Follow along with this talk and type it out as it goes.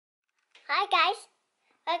Hi guys,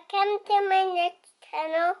 welcome to my next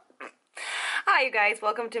channel. Hi you guys,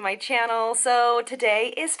 welcome to my channel. So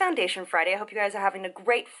today is Foundation Friday. I hope you guys are having a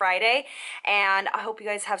great Friday and I hope you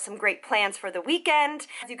guys have some great plans for the weekend.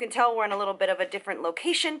 As you can tell, we're in a little bit of a different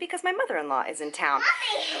location because my mother-in-law is in town.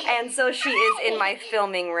 And so she is in my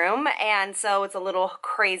filming room, and so it's a little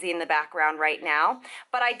crazy in the background right now.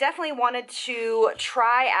 But I definitely wanted to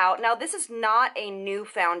try out, now this is not a new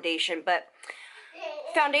foundation, but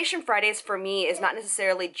Foundation Fridays for me is not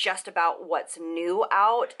necessarily just about what's new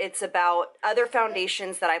out. It's about other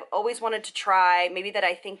foundations that I've always wanted to try, maybe that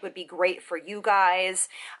I think would be great for you guys,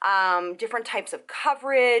 different types of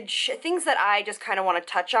coverage, things that I just kind of want to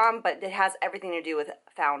touch on, but it has everything to do with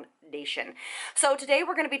foundation. So today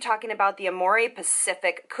we're going to be talking about the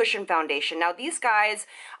AmorePacific Cushion Foundation. Now these guys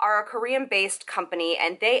are a Korean-based company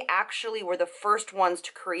and they actually were the first ones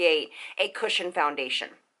to create a cushion foundation.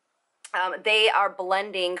 They are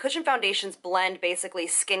blending, cushion foundations blend basically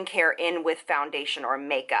skincare in with foundation or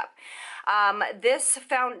makeup.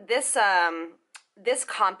 This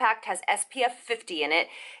compact has SPF 50 in it.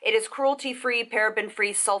 It is cruelty-free,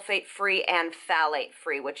 paraben-free, sulfate-free, and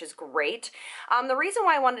phthalate-free, which is great. The reason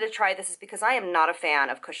why I wanted to try this is because I am not a fan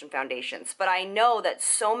of cushion foundations, but I know that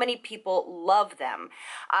so many people love them.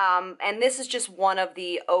 And this is just one of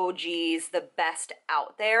the OGs, the best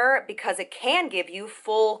out there, because it can give you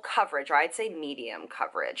full coverage, or I'd say medium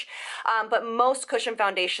coverage. But most cushion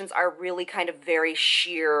foundations are really kind of very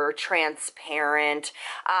sheer, transparent,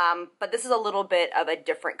 but this is a little bit of a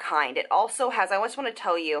different kind. It also has, I just want to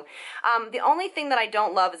tell you, the only thing that I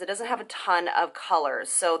don't love is it doesn't have a ton of colors,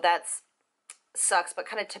 so that's sucks, but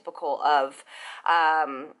kind of typical of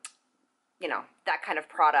you know, that kind of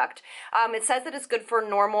product. It says that it's good for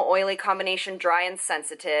normal, oily combination, dry and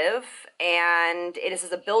sensitive, and it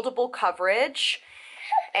is a buildable coverage,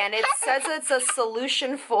 and it says it's a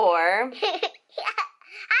solution for Hi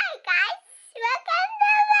guys, welcome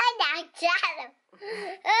to my next channel.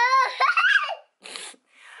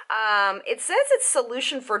 It says it's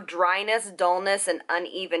solution for dryness, dullness, and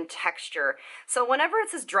uneven texture. So whenever it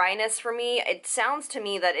says dryness for me, it sounds to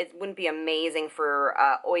me that it wouldn't be amazing for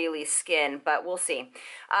oily skin, but we'll see.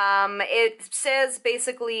 It says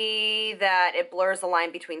basically that it blurs the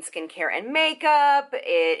line between skincare and makeup.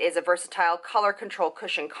 It is a versatile color control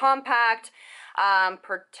cushion compact,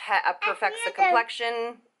 perfects the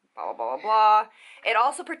complexion, blah, blah, blah, blah. It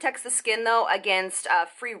also protects the skin, though, against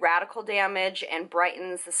free radical damage and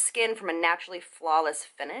brightens the skin from a naturally flawless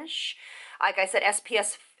finish. Like I said,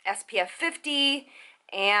 SPF 50,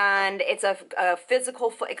 and it's a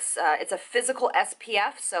physical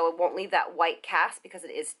SPF, so it won't leave that white cast because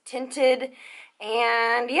it is tinted.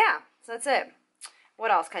 And yeah, so that's it.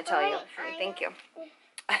 What else can I tell you? Thank you.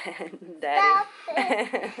 Daddy.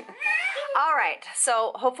 All right,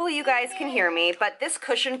 so hopefully you guys can hear me, but this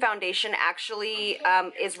cushion foundation actually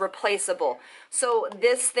is replaceable. So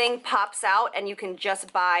this thing pops out and you can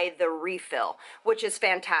just buy the refill, which is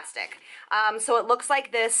fantastic. So it looks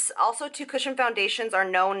like this. Also, two cushion foundations are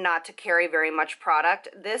known not to carry very much product.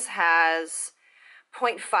 This has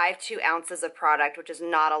 0.52 ounces of product, which is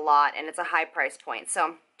not a lot, and it's a high price point.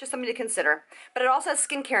 So just something to consider. But it also has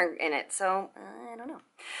skincare in it, so I don't know.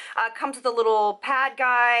 Comes with a little pad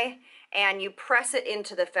guy, and you press it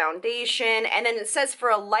into the foundation, and then it says for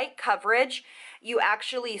a light coverage, you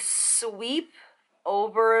actually sweep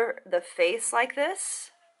over the face like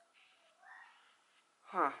this.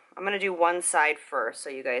 I'm gonna do one side first so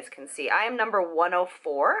you guys can see. I am number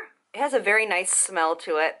 104. It has a very nice smell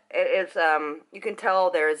to it. It is, you can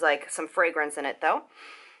tell there's like some fragrance in it though,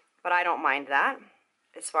 but I don't mind that.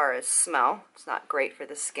 As far as smell, it's not great for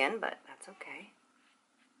the skin, but that's okay.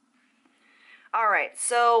 All right,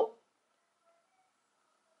 so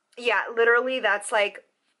yeah, literally that's like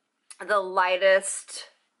the lightest,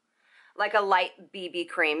 like a light BB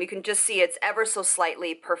cream. You can just see it's ever so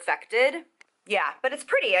slightly perfected. Yeah, but it's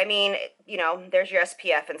pretty. I mean, you know, there's your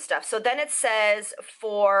SPF and stuff. So then it says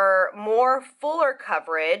for more fuller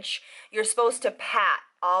coverage, you're supposed to pat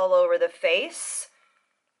all over the face.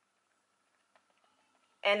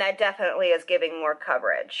 And that definitely is giving more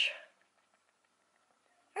coverage.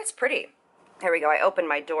 That's pretty. There we go. I opened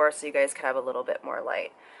my door so you guys can have a little bit more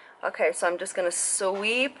light. Okay, so I'm just going to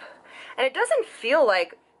sweep. And it doesn't feel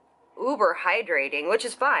like uber hydrating, which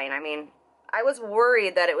is fine. I mean, I was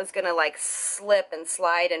worried that it was going to like slip and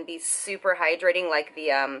slide and be super hydrating like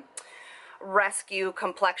the Rescue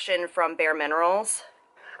Complexion from Bare Minerals.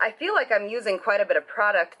 I feel like I'm using quite a bit of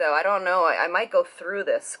product though. I don't know. I might go through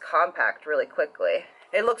this compact really quickly.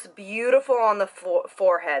 It looks beautiful on the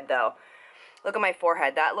forehead though. Look at my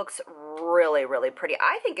forehead. That looks really, really pretty.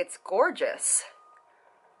 I think it's gorgeous.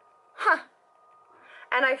 Huh.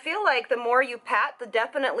 And I feel like the more you pat,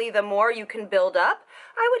 definitely the more you can build up.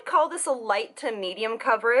 I would call this a light to medium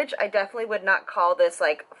coverage. I definitely would not call this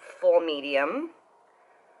like full medium.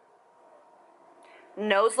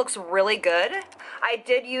 Nose looks really good. I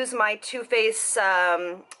did use my Too Faced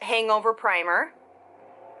Hangover Primer,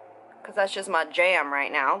 because that's just my jam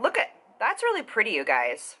right now. Look at, that's really pretty, you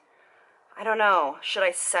guys. I don't know, should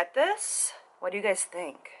I set this? What do you guys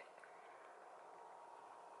think?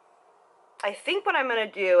 I think what I'm going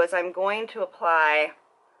to do is I'm going to apply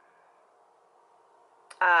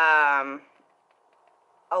a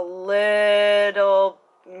little,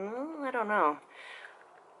 I don't know.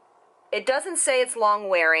 It doesn't say it's long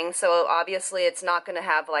wearing, so obviously it's not going to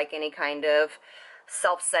have like any kind of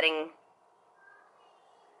self-setting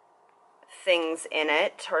things in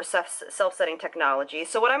it, or self-setting technology.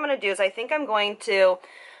 So what I'm going to do is I think I'm going to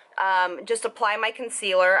just apply my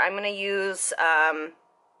concealer. I'm going to use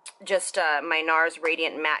just my NARS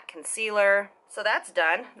Radiant Matte Concealer. So that's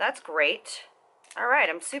done. That's great. All right,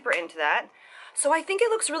 I'm super into that. So I think it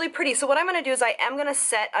looks really pretty. So what I'm going to do is I am going to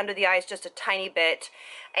set under the eyes just a tiny bit.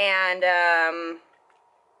 And I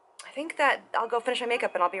think that I'll go finish my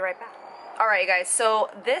makeup and I'll be right back. All right, guys, so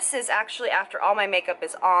this is actually after all my makeup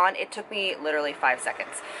is on. It took me literally 5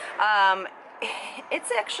 seconds.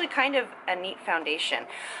 It's actually kind of a neat foundation.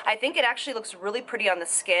 I think it actually looks really pretty on the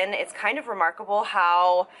skin. It's kind of remarkable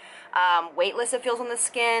how weightless it feels on the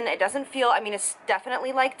skin. It doesn't feel, I mean, it's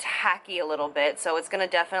definitely like tacky a little bit, so it's going to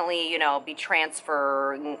definitely, you know, be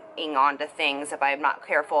transferring onto things if I'm not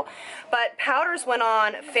careful. But powders went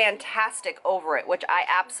on fantastic over it, which I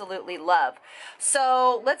absolutely love.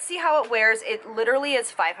 So let's see how it wears. It literally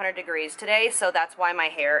is 500 degrees today, so that's why my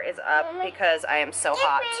hair is up, because I am so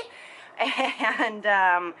hot. And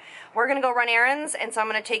we're gonna go run errands, and so I'm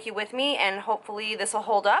gonna take you with me, and hopefully this will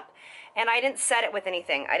hold up. And I didn't set it with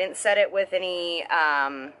anything. I didn't set it with any,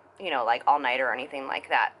 you know, like all-nighter or anything like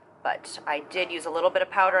that. But I did use a little bit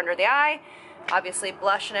of powder under the eye, obviously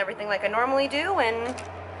blush and everything like I normally do, and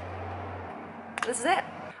this is it.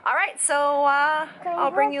 All right, so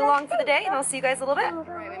I'll bring you along for the day, and I'll see you guys a little bit. All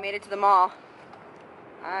right, we made it to the mall.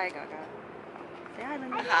 Hi, Gaga. Say hi,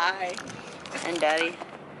 Linda. Hi. And Daddy.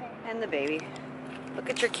 And the baby. Look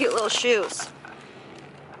at your cute little shoes.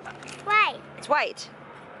 White. It's white.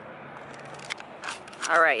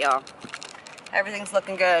 All right, y'all. Everything's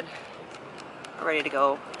looking good. We're ready to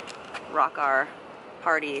go rock our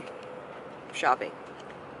party shopping.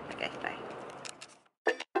 Okay, bye.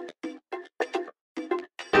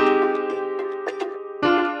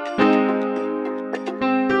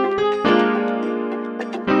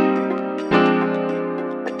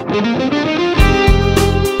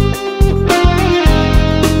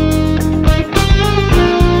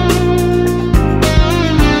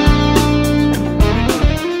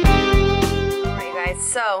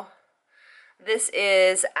 So this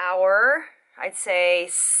is our, I'd say,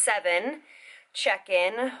 7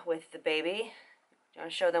 check-in with the baby. Do you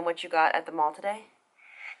want to show them what you got at the mall today?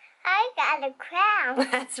 I got a crown.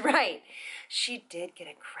 That's right. She did get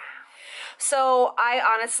a crown. So I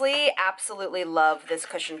honestly absolutely love this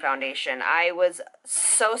cushion foundation. I was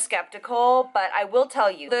so skeptical, but I will tell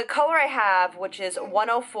you, the color I have, which is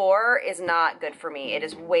 104, is not good for me. It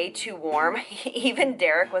is way too warm. Even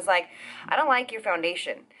Derek was like, I don't like your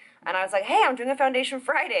foundation. And I was like, hey, I'm doing a foundation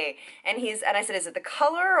Friday. And I said, is it the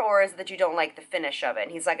color, or is it that you don't like the finish of it?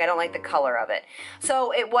 And he's like, I don't like the color of it.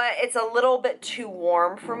 So it's a little bit too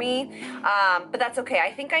warm for me, but that's okay.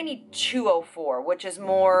 I think I need 204, which is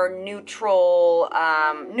more neutral,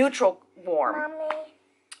 neutral warm. Mommy.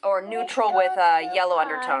 Or neutral with yellow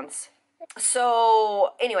undertones.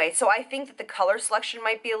 So anyway, so I think that the color selection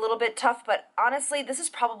might be a little bit tough, but honestly, this is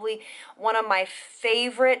probably one of my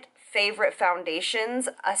favorite foundations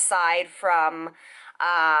aside from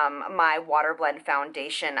my water blend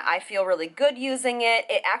foundation. I feel really good using it.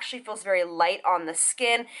 It actually feels very light on the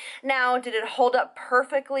skin. Now, did it hold up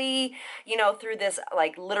perfectly, you know, through this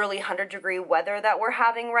like literally 100-degree weather that we're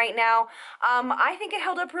having right now? I think it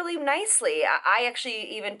held up really nicely. I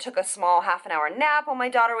actually even took a small half-an-hour nap while my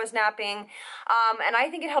daughter was napping, and I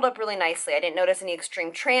think it held up really nicely. I didn't notice any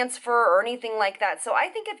extreme transfer or anything like that. So I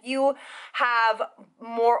think if you have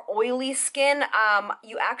more oily skin,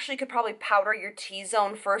 you actually could probably powder your T-zone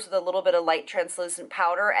first with a little bit of light translucent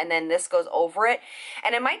powder, and then this goes over it,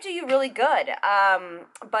 and it might do you really good.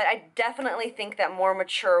 But I definitely think that more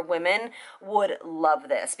mature women would love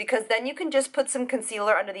this, because then you can just put some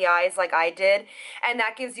concealer under the eyes like I did, and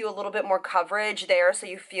that gives you a little bit more coverage there, so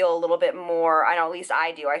you feel a little bit more, I know, at least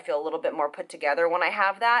I do, I feel a little bit more put together when I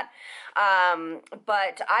have that.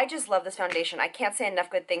 But I just love this foundation. I can't say enough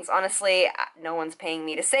good things. Honestly, no one's paying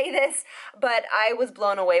me to say this, but I was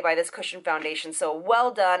blown away by this cushion foundation. So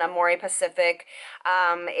well done, AmorePacific.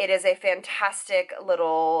 It is a fantastic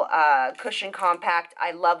little cushion compact.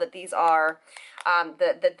 I love that these are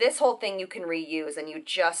this whole thing you can reuse, and you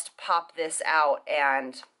just pop this out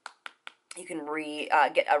and you can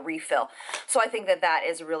get a refill. So I think that that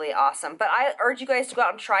is really awesome. But I urge you guys to go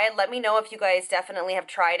out and try it. Let me know if you guys definitely have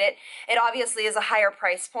tried it. It obviously is a higher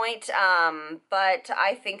price point, but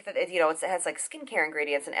I think that it has like skincare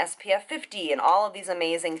ingredients and SPF 50 and all of these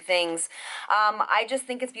amazing things. I just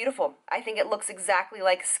think it's beautiful. I think it looks exactly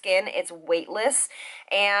like skin. It's weightless,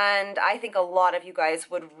 and I think a lot of you guys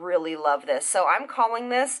would really love this. So I'm calling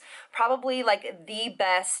this probably like the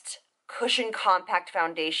best cushion compact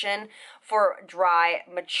foundation for dry,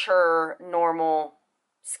 mature, normal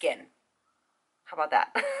skin. How about that?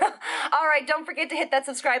 All right, don't forget to hit that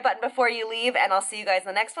subscribe button before you leave, and I'll see you guys in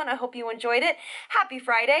the next one. I hope you enjoyed it. Happy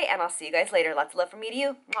Friday, and I'll see you guys later. Lots of love from me to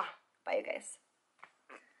you. Mwah. Bye, you guys.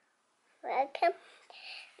 Welcome.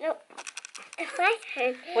 No, it's my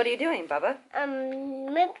turn. What are you doing, Bubba?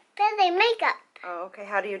 Putting makeup. Oh, okay.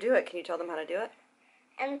 How do you do it? Can you tell them how to do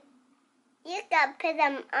it? You gotta put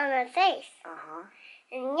them on my face. Uh-huh.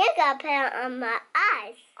 And you gotta put them on my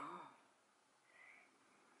eyes. Oh.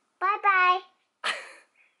 Bye-bye.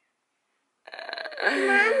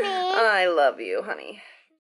 Mommy. I love you, honey.